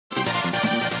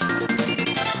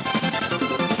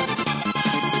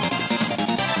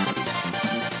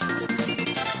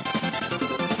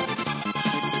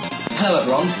Hello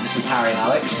everyone, this is Harry and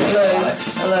Alex. Hello.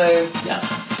 Alex. Hello. Yes.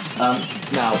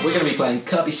 Now, we're going to be playing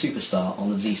Kirby Super Star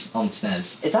on the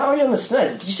SNES. Is that already on the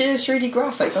SNES? Did you see the 3D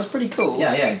graphics? That's pretty cool.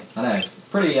 Yeah, I know.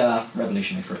 Pretty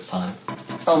revolutionary for its time.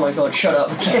 Oh my god, shut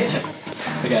up.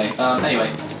 Okay,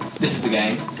 anyway, this is the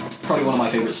game. Probably one of my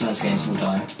favourite SNES games of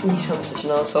all time. You sound like such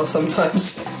an arsehole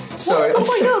sometimes. Sorry. Oh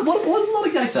my god, what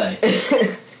did I say?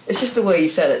 It's just the way you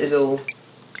said it is all...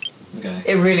 Okay.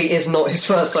 It really is not his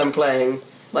first time playing.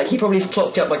 Like, he probably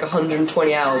clocked up like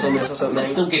 120 hours on this or something. It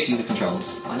still gives you the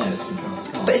controls. I know it's controls.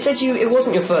 But it said it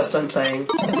wasn't your first time playing.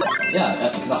 Yeah,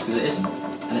 that's because it isn't.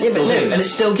 And it's Yeah, still but no, doing and it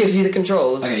still gives you the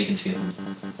controls. Okay, you can skip.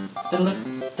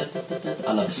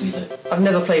 I love this music. I've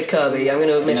never played Kirby, I'm going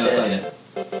to admit Never it. played it.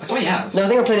 That's why you have. No, I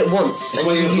think I played it once. It's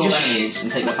where you absorb enemies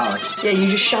and take their powers. Yeah, you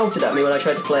just shouted at me when I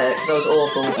tried to play it, because I was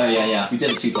awful. Oh yeah, we did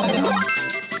a two-player round.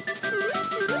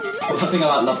 But the thing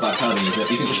I love about Kirby is that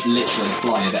you can just literally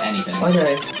fly over anything. I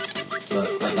know.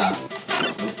 But, like that.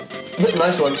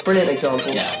 Nice one, brilliant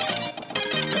example. Yeah.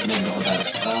 Maybe not the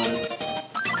best.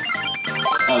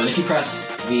 Oh, and if you press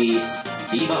the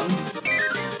B button,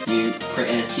 you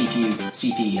create a CP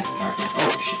character. Oh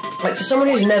shit. Like, to someone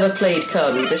who's never played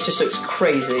Kirby, this just looks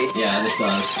crazy. Yeah, this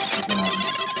does.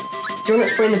 Do you want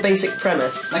to explain the basic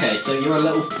premise? Okay, so you're a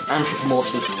little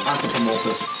anthropomorphous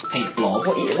pink blob.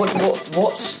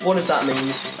 What does that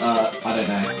mean? I don't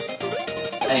know.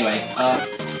 Anyway,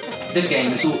 this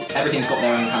game, everything's got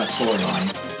their own kind of storyline.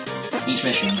 Each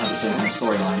mission has its own kind of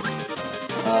storyline.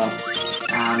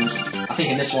 And I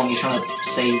think in this one you're trying to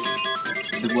save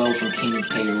the world from King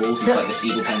K. Rool, who's like this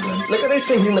evil penguin. Look at those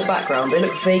things in the background, they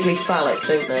look vaguely phallic,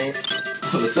 don't they?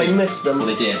 Oh, I missed them. Well,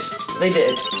 they did. They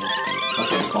did. Let's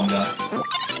get this bomb guy.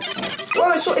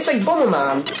 Well, it's like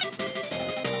Bomberman.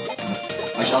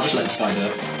 I'll just let this guy do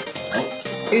it. Oh.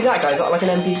 Who's that guy? Is that like an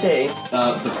NPC?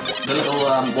 The little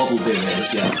wobble boo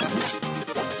is, yeah.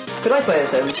 Could I play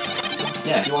as him?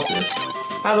 Yeah, if you wanted.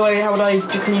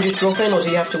 Can you just drop in, or do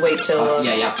you have to wait till...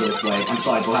 Yeah, you have to wait. And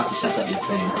besides, we'll have to set up your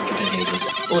thing, which will take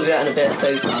ages. We'll do that in a bit,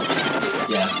 folks.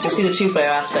 Yeah. You'll see the two-player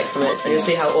aspect from it, and you'll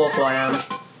see how awful I am.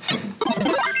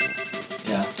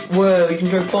 Yeah. Whoa, you can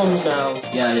throw bombs now.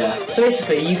 Yeah. So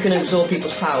basically, you can absorb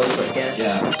people's powers, I guess.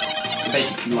 Yeah.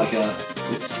 Basically like a...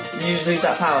 Oops. Did you just lose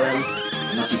that power then?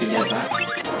 Unless you can get it back.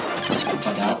 Which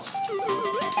I doubt.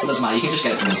 It doesn't matter, you can just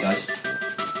get it from these guys.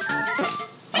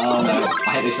 Oh no, I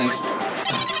hate these things.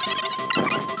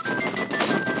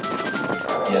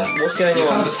 Yeah. What's going You're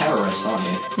on? kind of a terrorist, aren't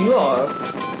you? You are?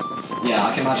 Yeah,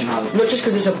 I can imagine how... Not just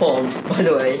because it's a bomb, by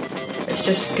the way. It's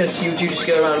just because you just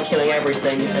go around killing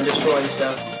everything and destroying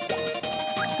stuff.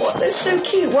 What? That's so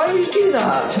cute. Why would you do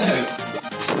that? No.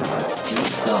 He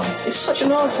needs to die. It's such an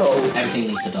arsehole. Everything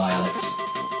needs to die, Alex.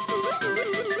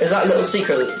 Is that a little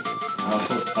secret?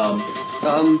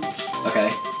 Okay.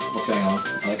 What's going on,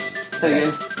 Alex?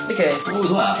 Okay. What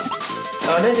was that?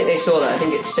 I don't think they saw that. I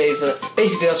think it stayed for...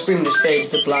 Basically, our screen just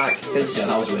faded to black, because... Yeah,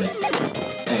 that was weird.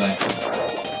 Anyway.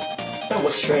 That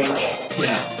was strange.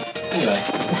 Yeah. Anyway.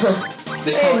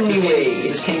 This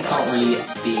game can't really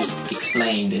be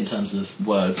explained in terms of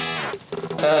words. You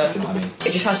know what I mean?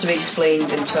 It just has to be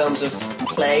explained in terms of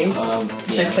play. Yeah.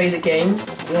 So play the game.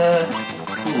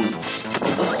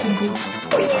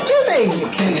 What are you doing?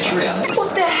 You're killing a tree, Alex.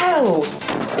 What the hell?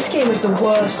 This game is the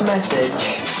worst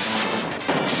message.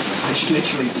 I just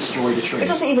literally destroyed a tree. It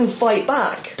doesn't even fight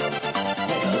back. It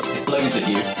does. It blows at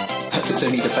you. That's its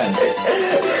only defense.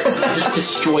 I just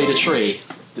destroyed a tree.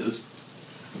 It was...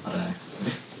 I don't know.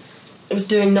 It was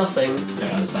doing nothing. I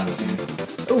don't understand this game.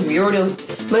 Oh, you're already on...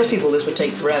 Most people this would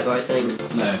take forever, I think.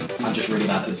 No, I'm just really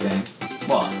bad at this game.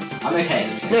 What? I'm okay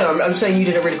at this game. No, I'm saying you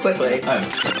did it really quickly. Oh,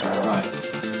 right.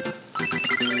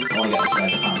 I want to get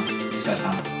this guy's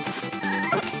power.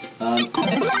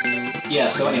 Yeah,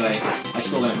 so anyway, I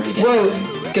still don't really get this thing.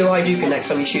 Whoa! Go Hadouken next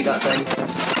time you shoot that thing.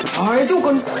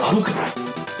 Hadouken!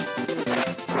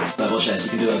 But watch this, you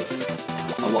can do a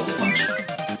what's it punch.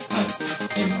 No,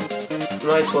 maybe not.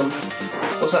 Nice one.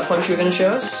 What's that punch you were going to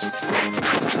show us? Like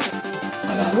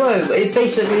that. Whoa, it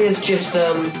basically is just,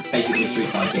 Basically Street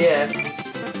Fighting. Yeah.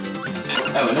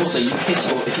 Oh, and also, if you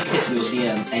kiss your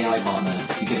AI partner,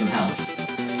 you give them health.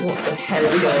 What the hell At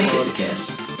is least I going think on? it's a kiss.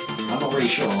 I'm not really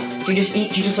sure. Do you just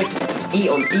eat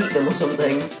them or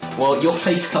something? Well, your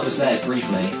face covers theirs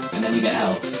briefly, and then you get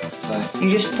health. So You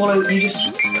just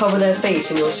cover their face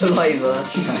in your saliva.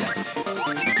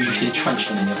 you just entrench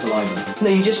them in your saliva. No,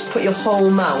 you just put your whole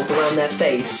mouth around their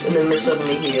face, and then they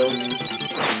suddenly heal.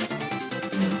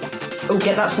 Oh,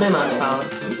 get that snowman power.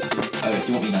 Oops. Oh,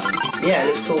 do you want me now? Yeah, it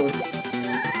looks cool.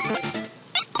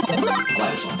 I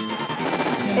like this one.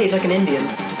 Yeah. Hey, he's like an Indian.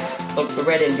 Oh, a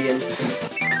red Indian.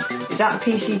 Is that a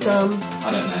PC term? I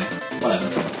don't know. Whatever.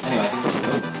 Anyway. Oh,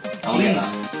 I'll get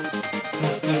that.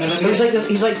 No.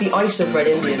 He's like the ice of Red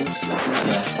Indians.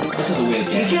 Yeah. This is a weird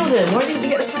game. You killed him. Why didn't you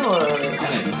get the power? I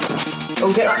know.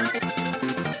 Oh, get that.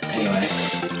 Anyway.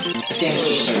 This game is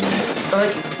just so weird.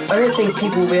 I don't think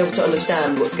people will be able to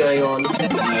understand what's going on. No, I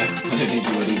don't think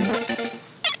you would either.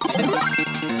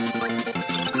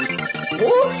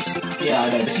 What? Yeah, I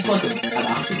know. This is like an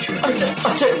acid trip. I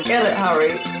don't get it,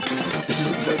 Harry.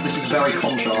 This is very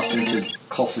contrasting to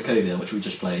Claustrophobia, which we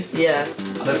just played. Yeah. I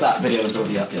don't know if that video is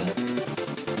already up yet.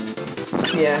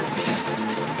 Yeah.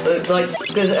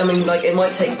 Because I mean, it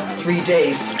might take 3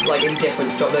 days, in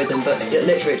difference to upload them, but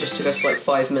it just took us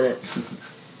 5 minutes.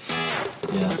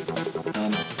 Yeah.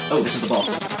 Oh, this is the boss.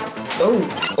 Oh,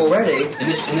 already? In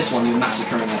this one, you're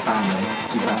massacring their family.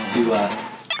 Two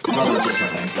brother and sister, I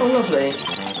think. Oh, lovely.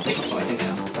 At least that's what I think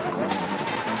now.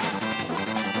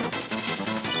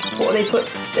 What are they put?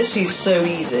 This is so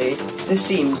easy. This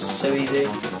seems so easy.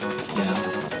 Yeah.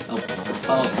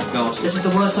 Oh god. This is the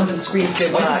worst time for the screen to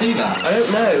go Why back. does it do that? I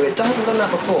don't know. It hasn't done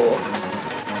that before.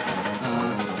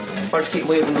 Okay. I'll just keep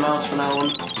waving the mouse from now on.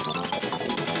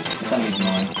 This enemy's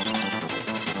mine.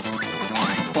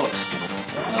 What?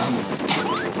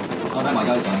 Oh no, my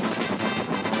guy's dying.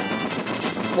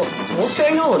 What's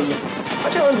going on? I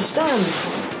don't understand.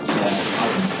 Yeah, I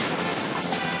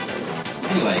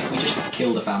don't. Anyway, we just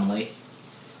killed a family.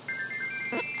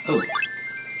 Oh.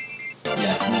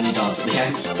 Yeah, and then you dance at the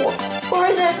end.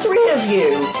 Why are there 3 of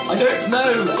you? I don't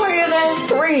know! Why are there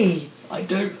 3? I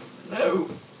don't know.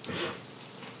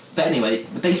 But anyway,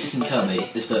 the basis in Kirby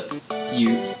is that you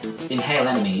inhale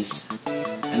enemies,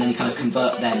 and then you kind of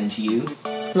convert them into you.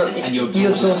 Look, and you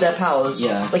absorb their powers.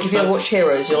 Yeah. Like if you ever watch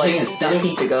Heroes, you're like, that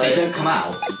Peter guy. They don't come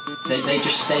out. They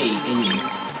just stay in you.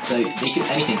 So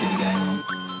anything could be going on.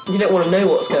 You don't want to know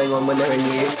what's going on when they're in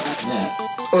you. Yeah.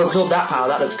 Or absorb that power,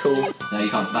 that looks cool. No, you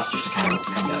can't. That's just a camera. You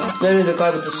can't get that. No, the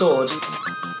guy with the sword.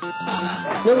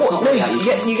 Nah. No, It's what? not No, really that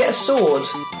useful. you get a sword.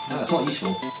 No, it's not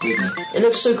useful. Weirdly. It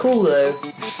looks so cool though.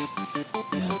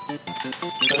 Yeah.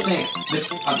 But the thing,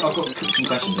 I've got some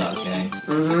questions about this game.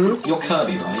 Mm-hmm. You're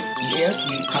Kirby, right?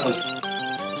 You kind of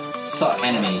suck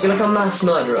enemies. You're like a mass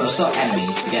murderer. You suck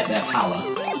enemies to get their power.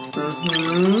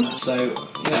 Mm-hmm. So,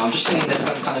 I'm just saying there's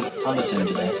some kind of undertone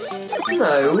to this.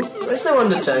 No, there's no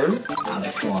undertone.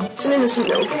 Alex, come on. It's an innocent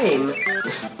little game.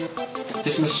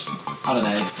 This must, I don't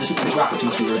know, the graphics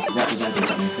must be representing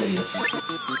something hideous.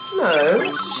 No,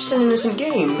 it's just an innocent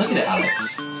game. Look at it,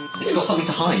 Alex. It's got something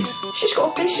to hide.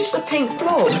 It's just a pink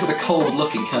blob. Look at the cold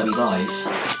look in Kirby's eyes.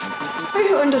 I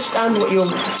don't understand what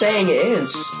you're saying it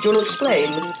is. Do you want to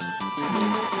explain?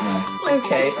 No.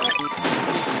 Okay.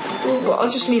 Well, I'll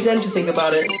just leave them to think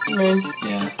about it. No.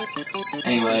 Yeah.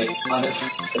 Anyway, I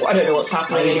don't know what's don't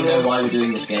happening even anymore. know why we're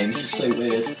doing this game. This is so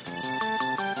weird.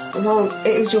 Well,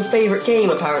 it was your favourite game,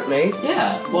 apparently.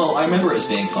 Yeah, well, I remember it as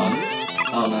being fun.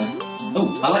 Oh no.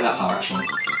 Oh, I like that power actually.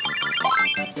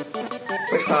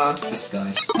 Which power? This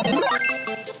guy's.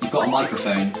 You've got a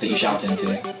microphone that you shout into,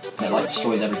 and it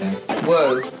destroys everything.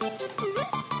 Whoa.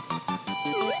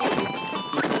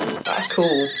 That's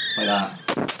cool. Like that.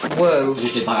 Whoa. I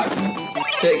just did by accident.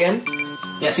 Do it again?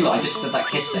 Yeah, see what, I just did that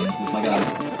kiss thing with my guy.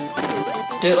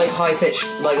 Do it high pitch,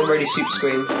 a really super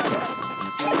scream.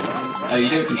 Oh, you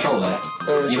don't control it.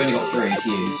 You've only got 3 to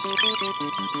use.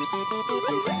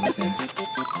 Let's go.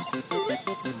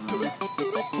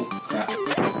 Oh, crap.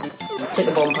 Take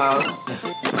the bomb power.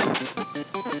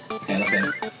 Okay, let's go.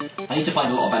 I need to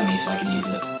find a lot of enemies so I can use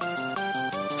it.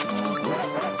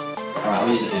 Alright,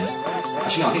 I'll use it here.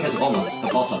 Actually, no, I think there's a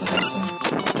boss up ahead, so...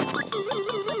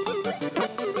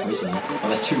 Where is there? Oh,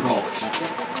 there's 2 rocks.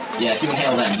 Yeah, if you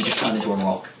inhale them, you just turn into a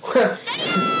rock.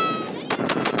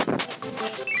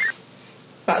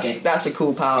 That's a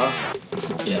cool power.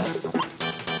 Yeah.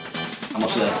 And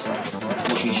watch this.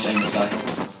 Watch me just aim this guy.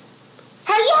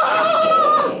 Hiya!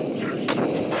 Oh,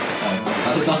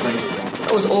 that did nothing.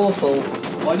 That was awful.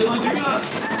 Why did I do that?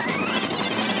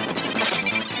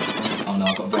 Oh no,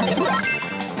 I've got very bad.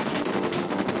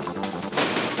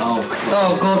 Oh.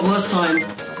 Oh god, worst time.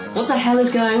 What the hell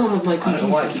is going on with my I computer? don't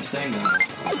know why I keep saying that.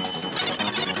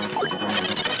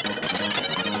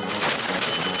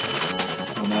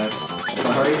 Oh no. Can I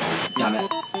hurry? Damn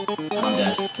it. I'm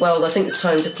dead. Well, I think it's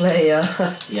time to play, Yeah.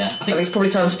 I think it's probably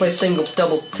time to play single,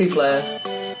 double, 2-player.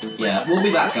 Yeah, we'll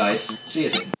be back, guys. See you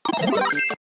soon.